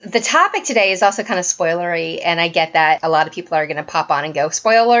The topic today is also kind of spoilery, and I get that a lot of people are going to pop on and go,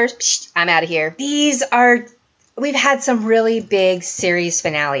 spoilers, psh, I'm out of here. We've had some really big series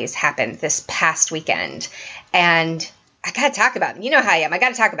finales happen this past weekend, and I got to talk about them. You know how I am. I got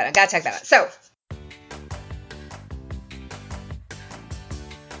to talk about it. So,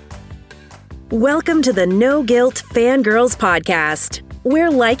 welcome to the No Guilt Fangirls Podcast,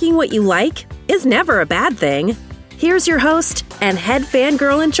 where liking what you like is never a bad thing. Here's your host and head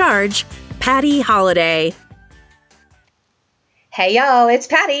fangirl in charge, Patty Holiday. Hey y'all, it's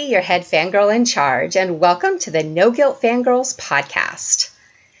Patty, your head fangirl in charge, and welcome to the No Guilt Fangirls Podcast.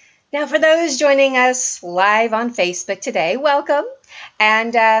 Now, for those joining us live on Facebook today, welcome.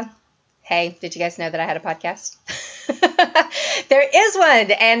 And hey, did you guys know that I had a podcast? There is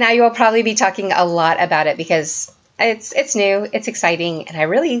one, and now you will probably be talking a lot about it because it's new, it's exciting, and I'm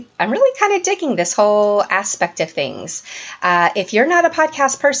really kind of digging this whole aspect of things. If you're not a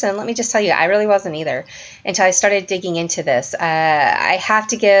podcast person, let me just tell you, I really wasn't either until I started digging into this. I have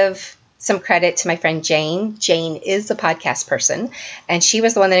to give some credit to my friend Jane. Jane is a podcast person, and she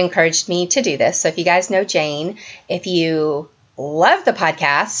was the one that encouraged me to do this. So if you guys know Jane, if you love the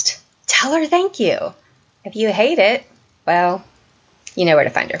podcast, tell her thank you. If you hate it, well, you know where to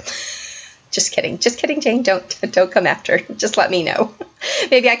find her. Just kidding, Jane. Don't come after. Just let me know.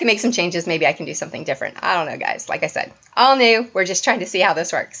 Maybe I can make some changes. Maybe I can do something different. I don't know, guys. Like I said, all new. We're just trying to see how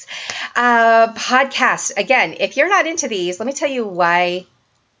this works. Podcasts. Again, if you're not into these, let me tell you why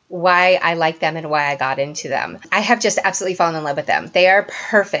I like them and why I got into them. I have just absolutely fallen in love with them. They are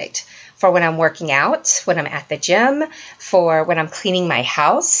perfect for when I'm working out, when I'm at the gym, for when I'm cleaning my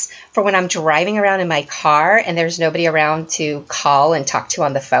house, for when I'm driving around in my car and there's nobody around to call and talk to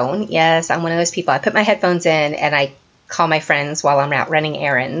on the phone. Yes, I'm one of those people. I put my headphones in and I call my friends while I'm out running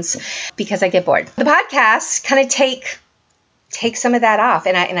errands because I get bored. The podcasts kind of take some of that off,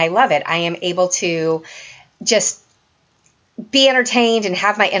 and I love it. I am able to just be entertained and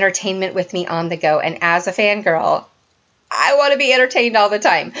have my entertainment with me on the go. And as a fangirl, I want to be entertained all the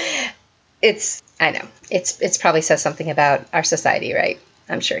time. I know, it's probably says something about our society, right?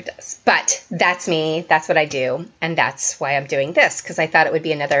 I'm sure it does. But that's me. That's what I do. And that's why I'm doing this, because I thought it would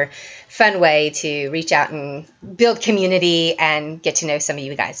be another fun way to reach out and build community and get to know some of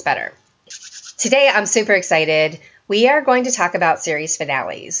you guys better. Today, I'm super excited. We are going to talk about series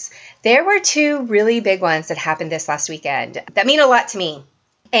finales. There were two really big ones that happened this last weekend that mean a lot to me.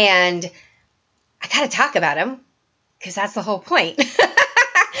 And I got to talk about them because that's the whole point.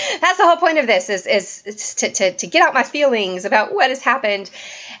 That's the whole point of this is to get out my feelings about what has happened,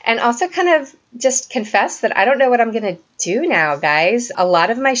 and also kind of just confess that I don't know what I'm going to do now, guys. A lot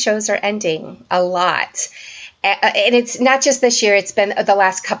of my shows are ending, a lot. And it's not just this year, it's been the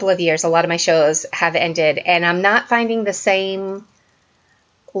last couple of years. A lot of my shows have ended, and I'm not finding the same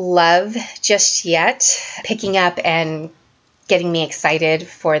love just yet, picking up and getting me excited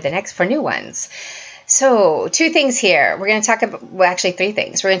for new ones. So 2 things here. We're going to talk about, well, actually 3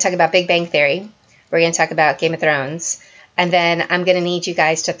 things. We're going to talk about Big Bang Theory. We're going to talk about Game of Thrones. And then I'm going to need you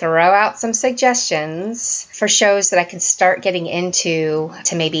guys to throw out some suggestions for shows that I can start getting into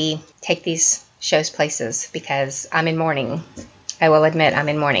to maybe take these shows places, because I'm in mourning. I will admit I'm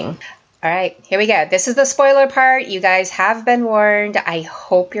in mourning. All right, here we go. This is the spoiler part. You guys have been warned. I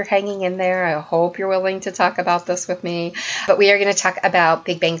hope you're hanging in there. I hope you're willing to talk about this with me. But we are going to talk about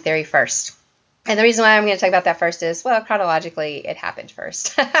Big Bang Theory first. And the reason why I'm going to talk about that first is, well, chronologically, it happened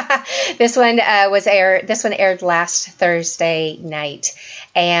first. This one aired last Thursday night,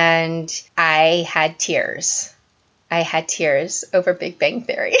 and I had tears. I had tears over Big Bang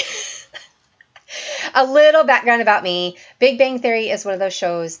Theory. A little background about me. Big Bang Theory is one of those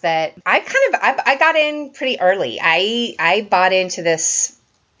shows that I got in pretty early. I bought into this,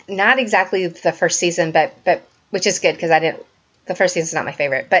 not exactly the first season, but which is good because the first season is not my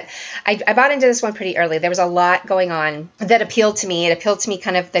favorite, but I bought into this one pretty early. There was a lot going on that appealed to me. It appealed to me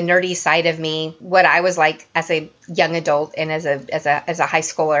kind of the nerdy side of me, what I was like as a young adult and as a high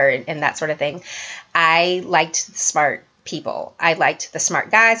schooler and that sort of thing. I liked the smart people. I liked the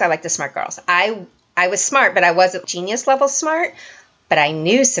smart guys. I liked the smart girls. I was smart, but I wasn't genius level smart, but I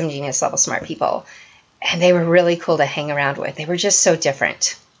knew some genius level smart people, and they were really cool to hang around with. They were just so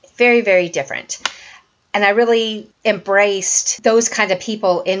different. Very, very different. And I really embraced those kind of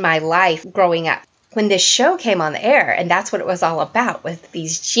people in my life growing up. When this show came on the air, and that's what it was all about, with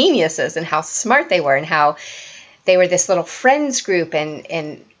these geniuses and how smart they were and how they were this little friends group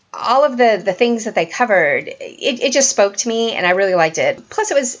and all of the things that they covered, it just spoke to me, and I really liked it. Plus,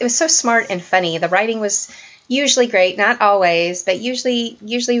 it was so smart and funny. The writing was usually great, not always, but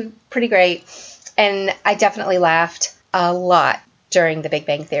usually pretty great. And I definitely laughed a lot. during The Big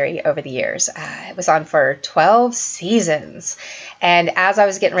Bang Theory over the years. It was on for 12 seasons. And as I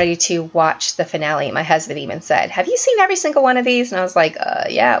was getting ready to watch the finale, my husband even said, "Have you seen every single one of these?" And I was like,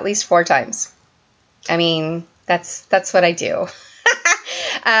 yeah, at least 4 times. I mean, that's what I do.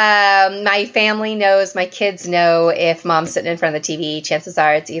 My family knows, my kids know, if mom's sitting in front of the TV, chances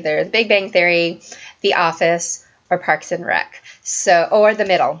are it's either The Big Bang Theory, The Office, or Parks and Rec. Or the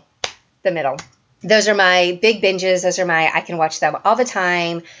middle. Those are my big binges. I can watch them all the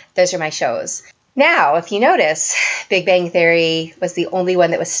time. Those are my shows. Now, if you notice, Big Bang Theory was the only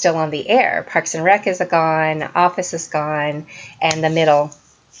one that was still on the air. Parks and Rec is gone, Office is gone, and the middle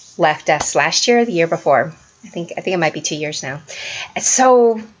left us last year, the year before. I think it might be 2 years now.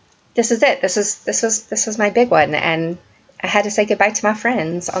 So this is it. This was my big one, and I had to say goodbye to my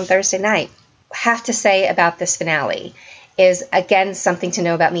friends on Thursday night. Have to say about this finale is, again, something to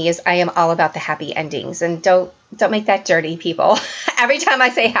know about me is I am all about the happy endings, and don't make that dirty, people. Every time I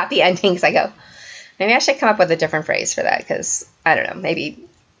say happy endings, I go, maybe I should come up with a different phrase for that, because I don't know,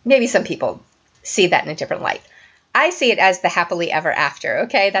 maybe some people see that in a different light. I see it as the happily ever after.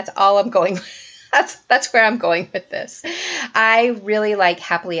 Okay, that's all I'm going with. That's where I'm going with this. I really like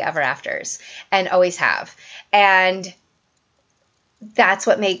happily ever afters, and always have. And that's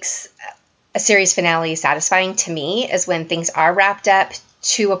what makes a series finale satisfying to me, is when things are wrapped up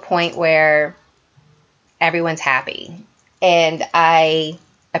to a point where everyone's happy. And I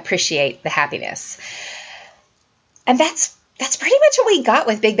appreciate the happiness. And that's pretty much what we got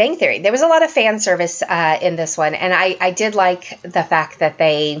with Big Bang Theory. There was a lot of fan service in this one. And I did like the fact that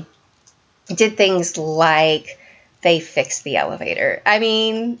they did things like they fixed the elevator. I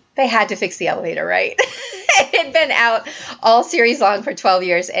mean, they had to fix the elevator, right? It had been out all series long for 12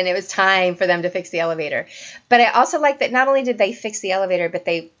 years, and it was time for them to fix the elevator. But I also like that not only did they fix the elevator, but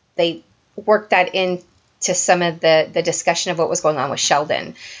they worked that into some of the discussion of what was going on with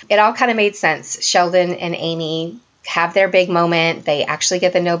Sheldon. It all kind of made sense. Sheldon and Amy have their big moment. They actually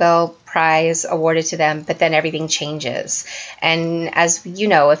get the Nobel Prize awarded to them, but then everything changes. And as you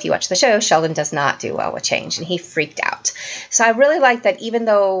know, if you watch the show, Sheldon does not do well with change, and he freaked out. So I really like that even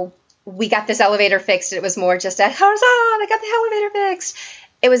though we got this elevator fixed, it was more just a, huzzah, they got the elevator fixed.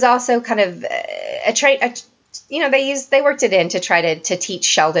 It was also kind of they worked it in to try to teach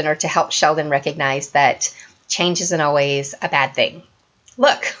Sheldon, or to help Sheldon recognize that change isn't always a bad thing.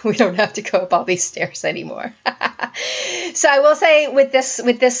 Look, we don't have to go up all these stairs anymore. So I will say with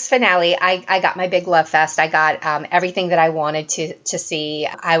this finale, I got my big love fest. I got everything that I wanted to see.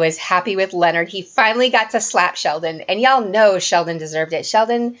 I was happy with Leonard. He finally got to slap Sheldon, and y'all know Sheldon deserved it.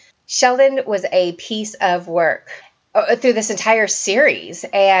 Sheldon was a piece of work through this entire series,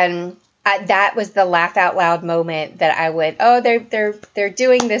 and that was the laugh out loud moment that I went, oh, they're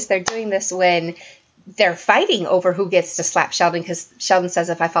doing this when they're fighting over who gets to slap Sheldon, because Sheldon says,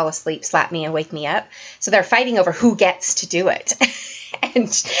 if I fall asleep, slap me and wake me up. So they're fighting over who gets to do it.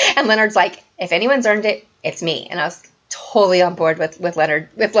 and Leonard's like, if anyone's earned it, it's me. And I was totally on board with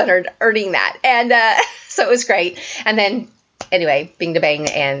Leonard earning that. And so it was great. And then anyway, bing to bang,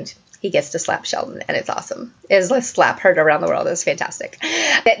 and he gets to slap Sheldon, and it's awesome. His slap heard around the world. It was fantastic.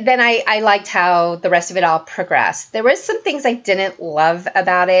 Then I liked how the rest of it all progressed. There was some things I didn't love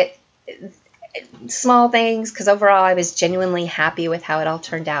about it. Small things, because overall I was genuinely happy with how it all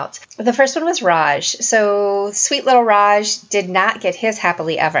turned out. The first one was Raj. So sweet little Raj did not get his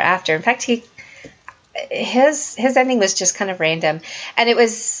happily ever after. In fact, his ending was just kind of random. And it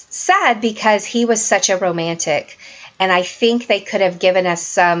was sad because he was such a romantic. And I think they could have given us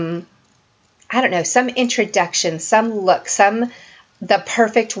some introduction, some look, the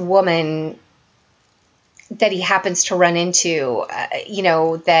perfect woman that he happens to run into,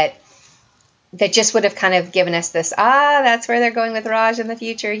 that just would have kind of given us this, that's where they're going with Raj in the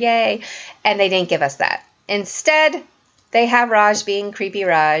future, yay. And they didn't give us that. Instead, they have Raj being creepy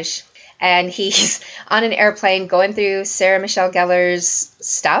Raj, and he's on an airplane going through Sarah Michelle Gellar's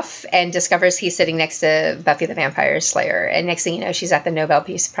stuff and discovers he's sitting next to Buffy the Vampire Slayer. And next thing you know, she's at the Nobel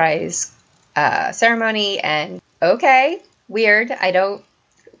Peace Prize ceremony, and okay, weird.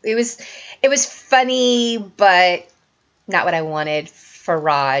 It was funny, but not what I wanted for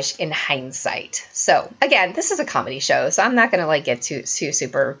Raj in hindsight. So again, this is a comedy show, so I'm not going to get too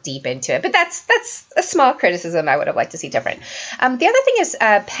super deep into it, but that's a small criticism I would have liked to see different. The other thing is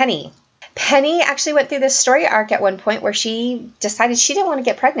Penny. Penny actually went through this story arc at one point where she decided she didn't want to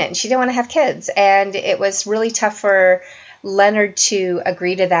get pregnant and she didn't want to have kids, and it was really tough for Leonard to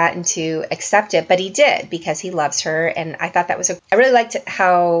agree to that and to accept it, but he did because he loves her, and I thought that was I really liked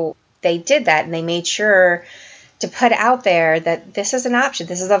how they did that, and they made sure to put out there that this is an option.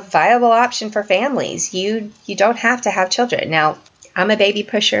 This is a viable option for families. You don't have to have children. Now, I'm a baby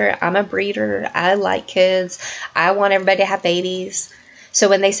pusher. I'm a breeder. I like kids. I want everybody to have babies. So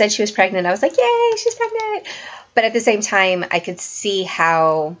when they said she was pregnant, I was like, yay, she's pregnant. But at the same time, I could see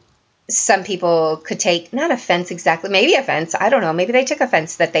how some people could take, not offense exactly, maybe offense. I don't know. Maybe they took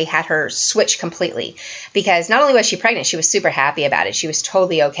offense that they had her switch completely, because not only was she pregnant, she was super happy about it. She was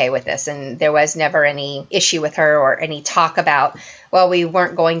totally okay with this. And there was never any issue with her or any talk about, well, we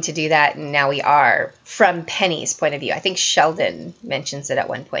weren't going to do that and now we are, from Penny's point of view. I think Sheldon mentions it at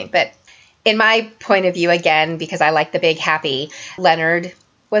one point. But in my point of view, again, because I like the big happy, Leonard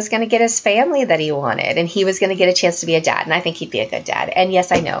was going to get his family that he wanted, and he was going to get a chance to be a dad, and I think he'd be a good dad. And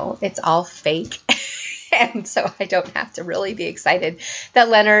yes, I know it's all fake, and so I don't have to really be excited that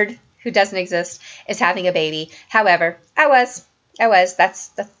Leonard, who doesn't exist, is having a baby. However, I was.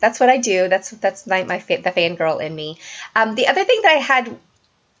 That's what I do. That's the fangirl in me. The other thing that I had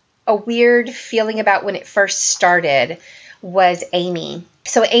a weird feeling about when it first started was Amy.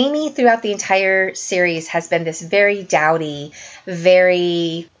 So Amy, throughout the entire series, has been this very dowdy, a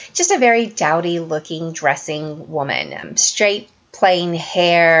very dowdy looking dressing woman. Straight, plain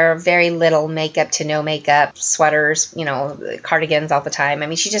hair, very little makeup to no makeup, sweaters, cardigans all the time. I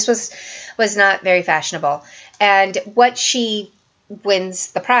mean, she just was not very fashionable. And what she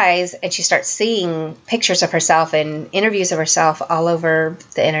wins the prize and she starts seeing pictures of herself and interviews of herself all over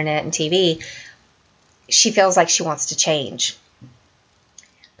the internet and TV, she feels like she wants to change.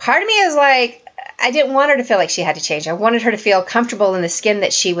 Part of me is like, I didn't want her to feel like she had to change. I wanted her to feel comfortable in the skin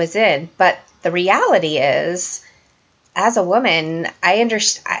that she was in. But the reality is, as a woman,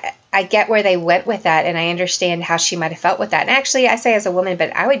 I get where they went with that, and I understand how she might have felt with that. And actually, I say as a woman,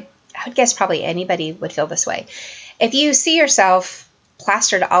 but I would guess probably anybody would feel this way. If you see yourself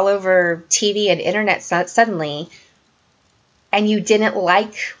plastered all over TV and internet suddenly, and you didn't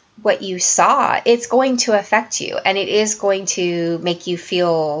like what you saw, it's going to affect you, and it is going to make you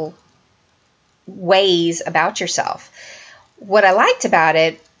feel ways about yourself. What I liked about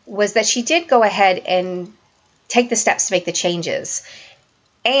it was that she did go ahead and take the steps to make the changes.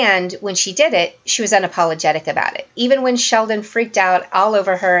 And when she did it, she was unapologetic about it. Even when Sheldon freaked out all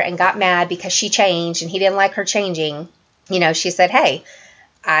over her and got mad because she changed and he didn't like her changing, she said, hey,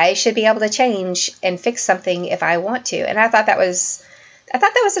 I should be able to change and fix something if I want to. And I thought that was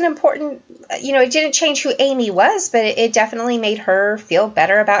an important, it didn't change who Amy was, but it definitely made her feel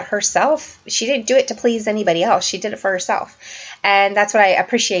better about herself. She didn't do it to please anybody else. She did it for herself. And that's what I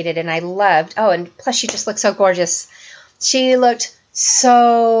appreciated and I loved. Oh, and plus she just looked so gorgeous. She looked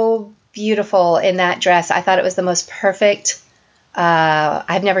so beautiful in that dress. I thought it was the most perfect.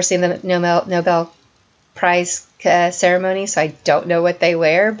 I've never seen the Nobel Prize ceremony, so I don't know what they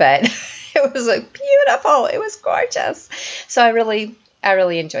wear, but it was beautiful. It was gorgeous. So I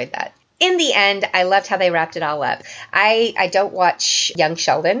really enjoyed that. In the end, I loved how they wrapped it all up. I don't watch Young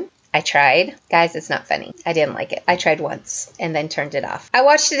Sheldon. I tried. Guys, it's not funny. I didn't like it. I tried once and then turned it off. I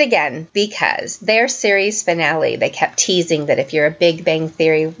watched it again because their series finale, they kept teasing that if you're a Big Bang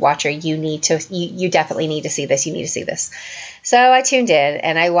Theory watcher, you definitely need to see this. You need to see this. So I tuned in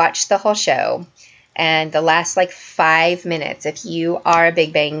and I watched the whole show. And the last 5 minutes, if you are a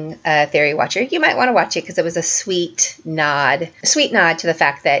Big Bang Theory watcher, you might want to watch it because it was a sweet nod to the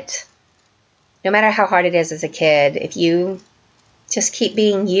fact that no matter how hard it is as a kid, if you just keep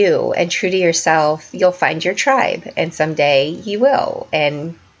being you and true to yourself, you'll find your tribe, and someday you will.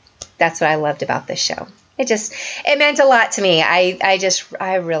 And that's what I loved about this show. It meant a lot to me. I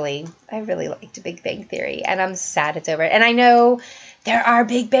really liked Big Bang Theory, and I'm sad it's over. And I know there are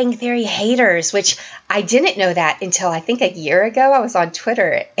Big Bang Theory haters, which I didn't know that until I think a year ago. I was on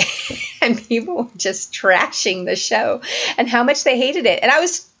Twitter and people were just trashing the show and how much they hated it. And I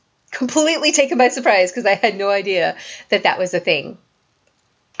was completely taken by surprise because I had no idea that was a thing.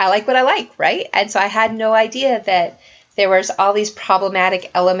 I like what I like, right? And so I had no idea that there was all these problematic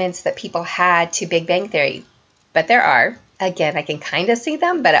elements that people had to Big Bang Theory. But there are. Again, I can kind of see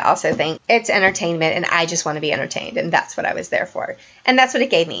them, but I also think it's entertainment and I just want to be entertained. And that's what I was there for. And that's what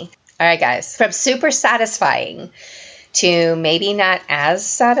it gave me. All right, guys, from super satisfying to maybe not as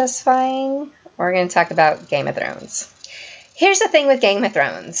satisfying, we're going to talk about Game of Thrones. Here's the thing with Game of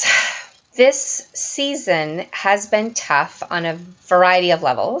Thrones. This season has been tough on a variety of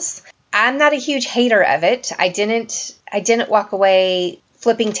levels. I'm not a huge hater of it. I didn't walk away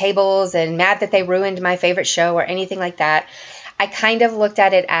flipping tables and mad that they ruined my favorite show or anything like that. I kind of looked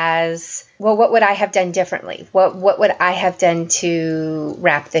at it as, well, what would I have done differently? What would I have done to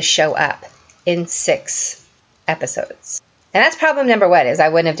wrap this show up in 6 episodes? And that's problem number one, is I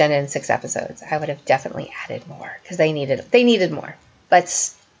wouldn't have done it in 6 episodes. I would have definitely added more because they needed more.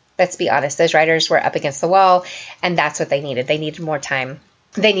 Let's Let's be honest. Those writers were up against the wall, and that's what they needed. They needed more time.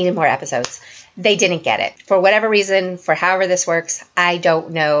 They needed more episodes. They didn't get it. For whatever reason, for however this works, I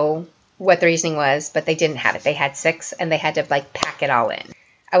don't know what the reasoning was, but they didn't have it. They had 6, and they had to like pack it all in.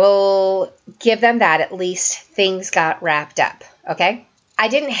 I will give them that. At least things got wrapped up. Okay? I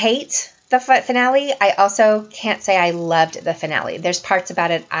didn't hate the finale. I also can't say I loved the finale. There's parts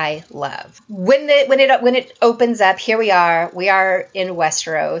about it I love. When it opens up, here we are. We are in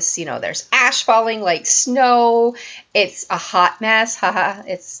Westeros. You know, there's ash falling like snow. It's a hot mess. Haha,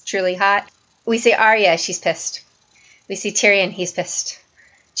 it's truly hot. We see Arya, she's pissed. We see Tyrion, he's pissed.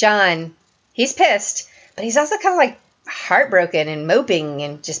 Jon, he's pissed, but he's also kind of like heartbroken and moping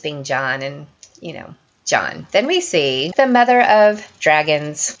and just being Jon and, you know, Jon. Then we see the mother of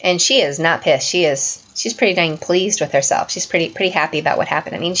dragons, and she is not pissed. She's pretty dang pleased with herself. She's pretty happy about what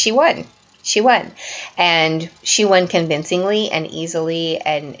happened. I mean, she won. And she won convincingly and easily,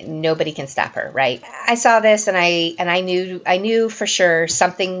 and nobody can stop her, right? I saw this and I knew for sure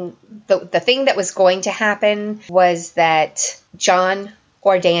something, the thing that was going to happen was that Jon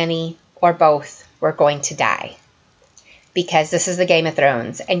or Dany or both were going to die. Because this is the Game of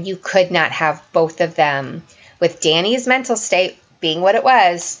Thrones, and you could not have both of them. With Dany's mental state being what it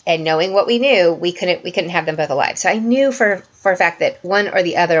was, and knowing what we knew, we couldn't have them both alive. So I knew for a fact that one or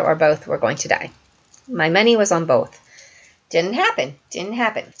the other or both were going to die. My money was on both. Didn't happen.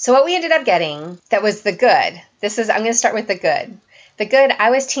 So what we ended up getting that was the good. I'm going to start with the good. The good,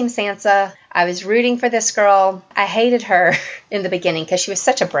 I was Team Sansa. I was rooting for this girl. I hated her in the beginning because she was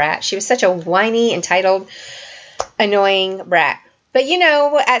such a brat. She was such a whiny, entitled, annoying brat. But you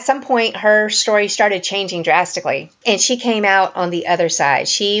know, at some point her story started changing drastically, and she came out on the other side.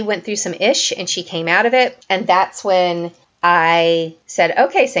 She went through some ish and she came out of it, and that's when I said,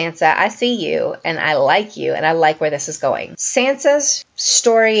 okay, Sansa, I see you and I like you and I like where this is going. Sansa's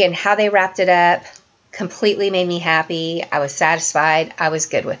story and how they wrapped it up completely made me happy. I was satisfied. I was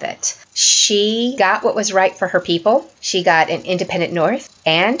good with it. She got what was right for her people. She got an independent North,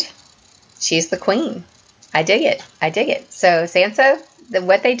 and she's the queen. I dig it. So Sansa,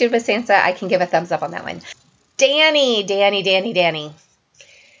 what they did with Sansa, I can give a thumbs up on that one. Dany.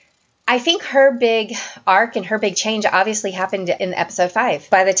 I think her big arc and her big change obviously happened in episode 5.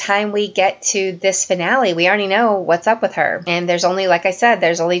 By the time we get to this finale, we already know what's up with her. And there's only, like I said,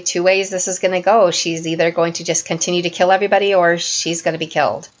 there's only 2 ways this is going to go. She's either going to just continue to kill everybody, or she's going to be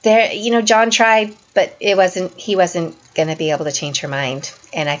killed. Jon tried, but he wasn't going to be able to change her mind.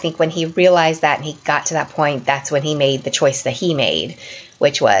 And I think when he realized that and he got to that point, that's when he made the choice that he made,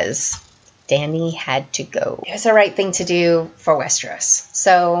 which was Dany had to go. It was the right thing to do for Westeros.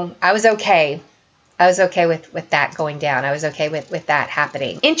 So I was okay. With that going down. I was okay with that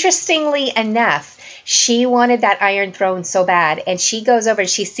happening. Interestingly enough, she wanted that Iron Throne so bad, and she goes over and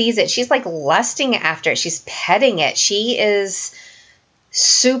she sees it. She's like lusting after it. She's petting it. She is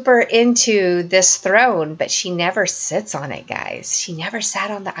super into this throne, but she never sits on it, guys. She never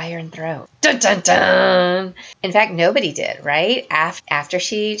sat on the Iron Throne. Dun, dun, dun. In fact, nobody did, right? After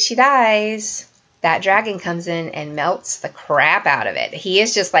she dies, that dragon comes in and melts the crap out of it. He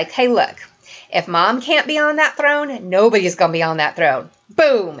is just like, hey, look, if mom can't be on that throne, nobody's going to be on that throne.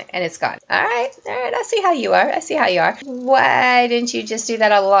 Boom, and it's gone. All right, I see how you are. Why didn't you just do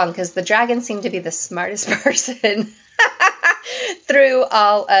that all along? Because the dragon seemed to be the smartest person through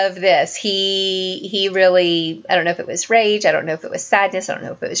all of this. He really, I don't know if it was rage, I don't know if it was sadness, I don't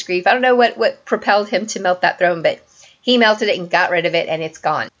know if it was grief, I don't know what propelled him to melt that throne, but he melted it and got rid of it, and it's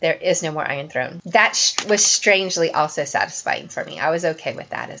gone. There is no more Iron Throne. That was strangely also satisfying for me. I was okay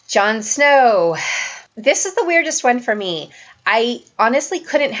with that. Jon Snow. This is the weirdest one for me. I honestly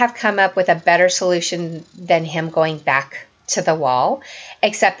couldn't have come up with a better solution than him going back to the wall,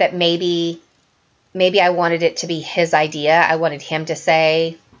 except that maybe I wanted it to be his idea. I wanted him to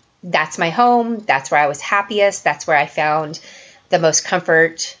say, that's my home. That's where I was happiest. That's where I found the most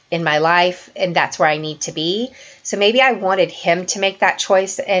comfort in my life. And that's where I need to be. So maybe I wanted him to make that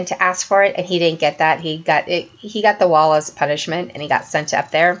choice and to ask for it. And he didn't get that. He got the wall as a punishment, and he got sent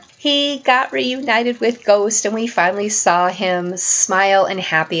up there. He got reunited with Ghost, and we finally saw him smile and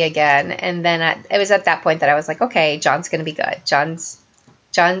happy again. And then it was at that point that I was like, okay, Jon's going to be good. Jon's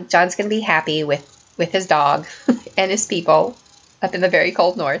going to be happy with his dog and his people up in the very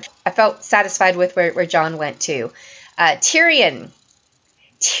cold north. I felt satisfied with where Jon went to. Tyrion,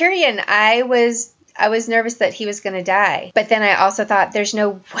 I was nervous that he was going to die. But then I also thought there's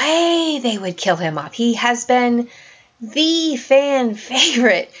no way they would kill him off. He has been the fan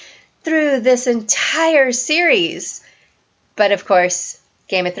favorite through this entire series. But of course,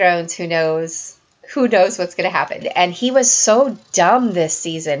 Game of Thrones, who knows who knows what's going to happen. And he was so dumb this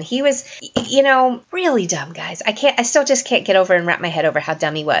season. He was, really dumb, guys. I still just can't get over and wrap my head over how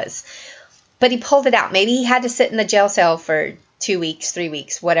dumb he was. But he pulled it out. Maybe he had to sit in the jail cell for 2 weeks, 3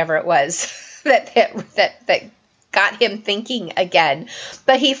 weeks, whatever it was that got him thinking again.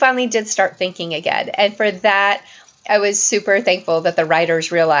 But he finally did start thinking again. And for that, I was super thankful that the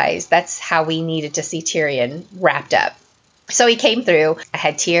writers realized that's how we needed to see Tyrion wrapped up. So he came through. I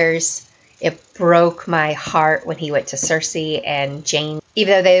had tears. It broke my heart when he went to Cersei and Jaime.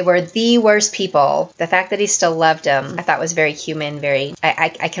 Even though they were the worst people, the fact that he still loved them, I thought was very human,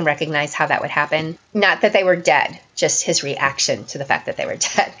 I can recognize how that would happen. Not that they were dead, just his reaction to the fact that they were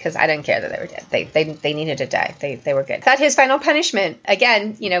dead, because I didn't care that they were dead. They needed to die. They were good. I thought his final punishment,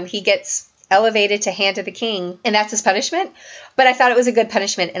 again, he gets elevated to Hand of the King, and that's his punishment. But I thought it was a good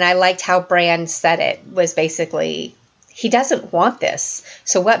punishment, and I liked how Bran said it, was basically, he doesn't want this.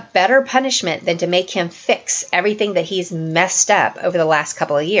 So what better punishment than to make him fix everything that he's messed up over the last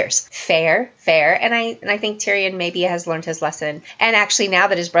couple of years? Fair. And I think Tyrion maybe has learned his lesson. And actually, now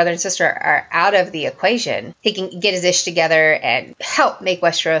that his brother and sister are out of the equation, he can get his ish together and help make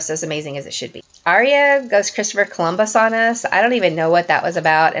Westeros as amazing as it should be. Arya goes Christopher Columbus on us. I don't even know what that was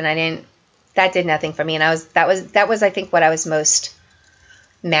about, and that did nothing for me. And that was I think what I was most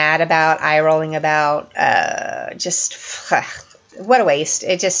mad about, eye rolling about, what a waste.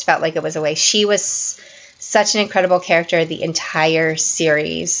 It just felt like it was a waste. She was such an incredible character the entire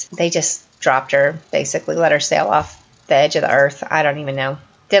series. They just dropped her, basically let her sail off the edge of the earth. I don't even know.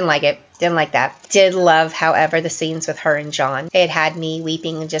 Didn't like it. Didn't like that. Did love, however, the scenes with her and Jon. It had me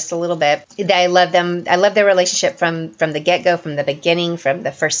weeping just a little bit. I love them. I love their relationship from the get-go, from the beginning, from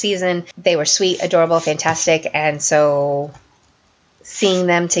the first season. They were sweet, adorable, fantastic. And so seeing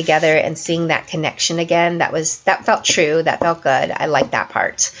them together and seeing that connection again, that felt true. That felt good. I liked that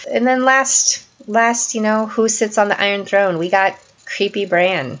part. And then last, who sits on the Iron Throne? We got creepy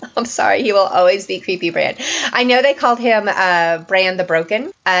Bran. I'm sorry, he will always be creepy Bran. I know they called him Bran the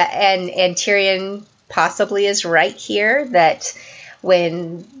Broken, and Tyrion possibly is right here that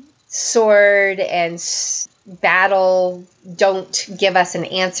when sword and battle don't give us an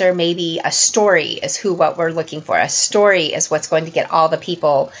answer, maybe a story is what we're looking for. A story is what's going to get all the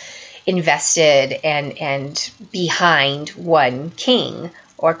people invested and behind one king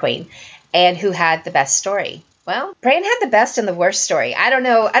or queen, and who had the best story. Well, Bran had the best and the worst story. I don't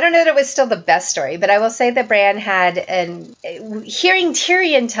know that it was still the best story, but I will say that Bran had, and hearing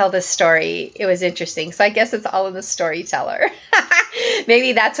Tyrion tell this story, it was interesting. So I guess it's all in the storyteller.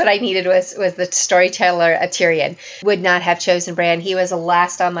 Maybe that's what I needed was the storyteller, a Tyrion. Would not have chosen Bran. He was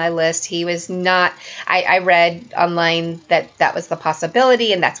last on my list. He was not, I read online that was the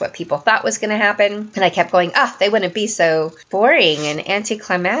possibility, and that's what people thought was going to happen. And I kept going, they wouldn't be so boring and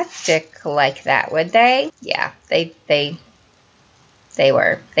anticlimactic like that, would they? Yeah. They did.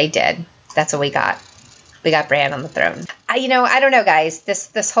 That's what we got. We got Bran on the throne. I don't know, guys.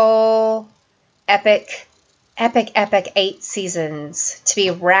 This whole epic 8 seasons to be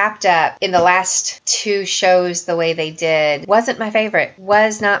wrapped up in the last 2 shows the way they did wasn't my favorite.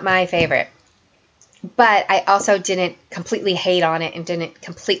 Was not my favorite. But I also didn't completely hate on it and didn't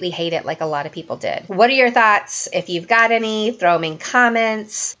completely hate it like a lot of people did. What are your thoughts? If you've got any, throw them in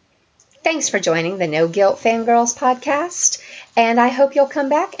comments. Thanks for joining the No Guilt Fangirls podcast, and I hope you'll come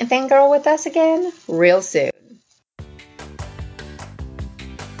back and fangirl with us again real soon.